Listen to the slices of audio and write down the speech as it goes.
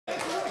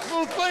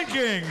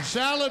thinking?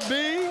 Shall it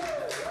be?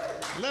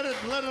 Let it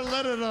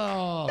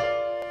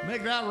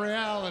make that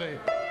reality.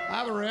 I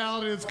have a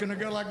reality that's gonna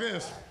go like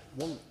this.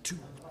 1, 2,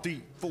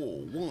 3, 4,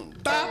 1.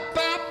 Ba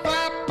ba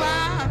ba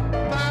ba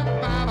ba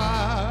ba ba.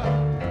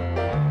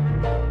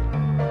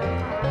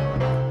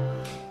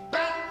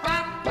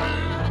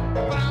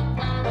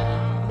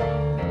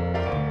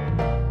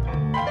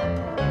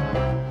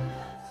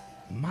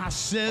 My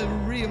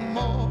Cherie,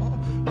 more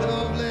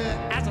lovely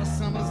as a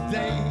summer's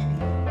day.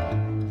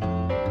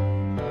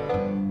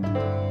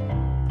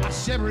 My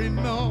Cherie,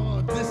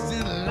 more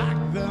distant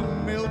like the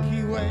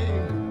Milky Way.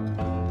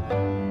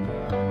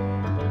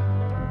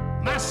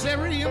 My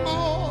Cherie,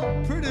 more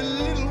pretty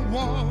little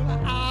one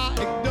I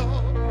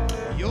ignore.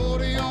 You're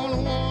the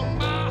only one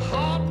my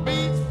heart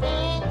beats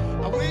for.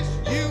 I wish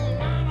you were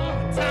mine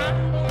all the time.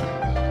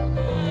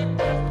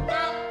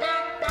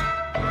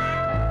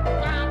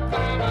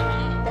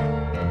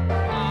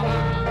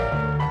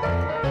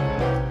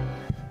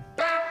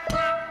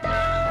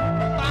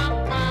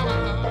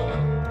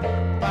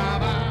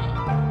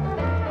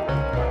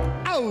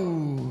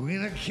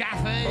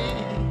 Cafe,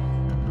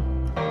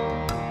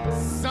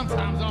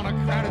 sometimes on a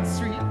crowded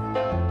street.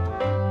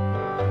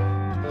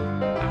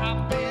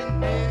 I've been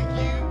near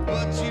you,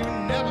 but you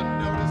never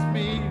noticed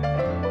me.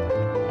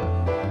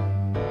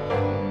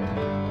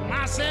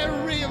 I said,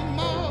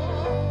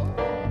 more,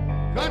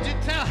 can't you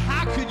tell?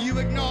 How could you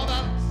ignore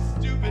that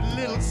stupid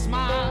little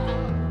smile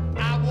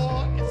I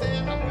wore? You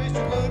said, I wish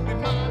you would be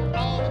mine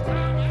all the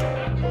time.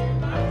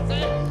 I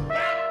said,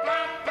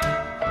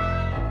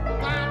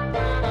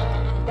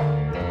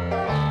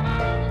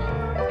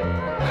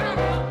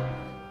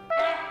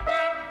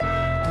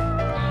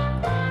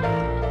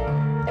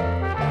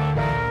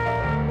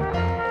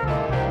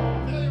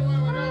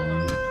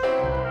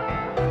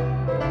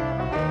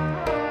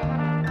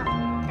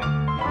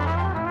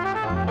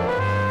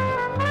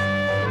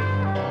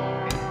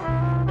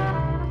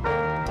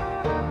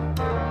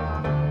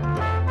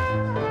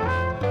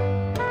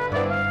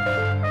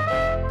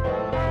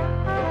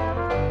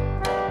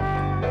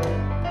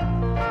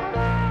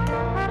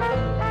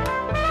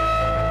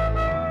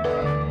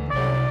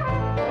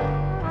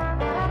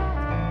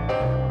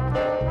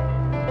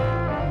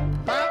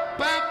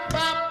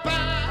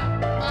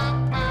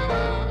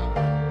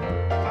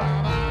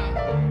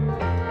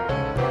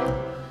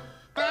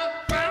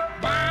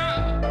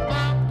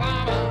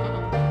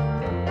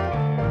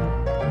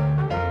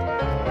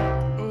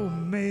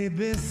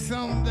 maybe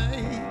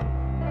someday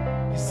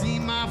you see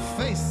my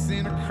face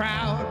in a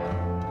crowd.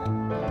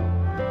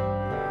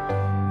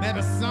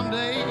 Maybe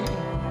someday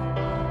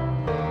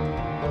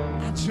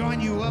I'll join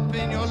you up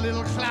in your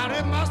little cloud.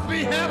 It must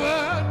be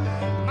heaven,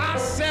 my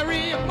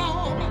Cherie,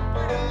 my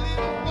pretty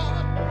little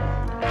one.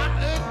 I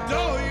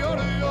adore you, you're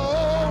the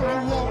only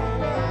one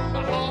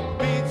my heart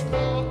beats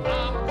for. I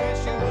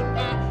wish you would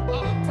mine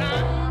all the time.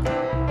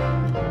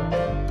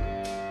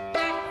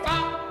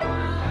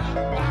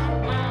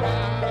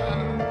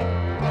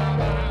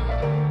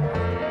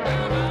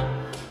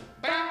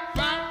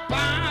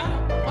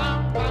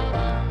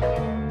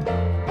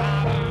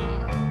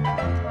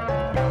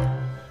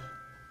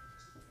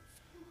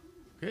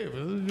 Okay,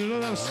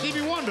 well,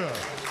 Stevie Wonder.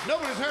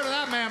 Nobody's heard of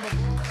that man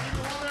before.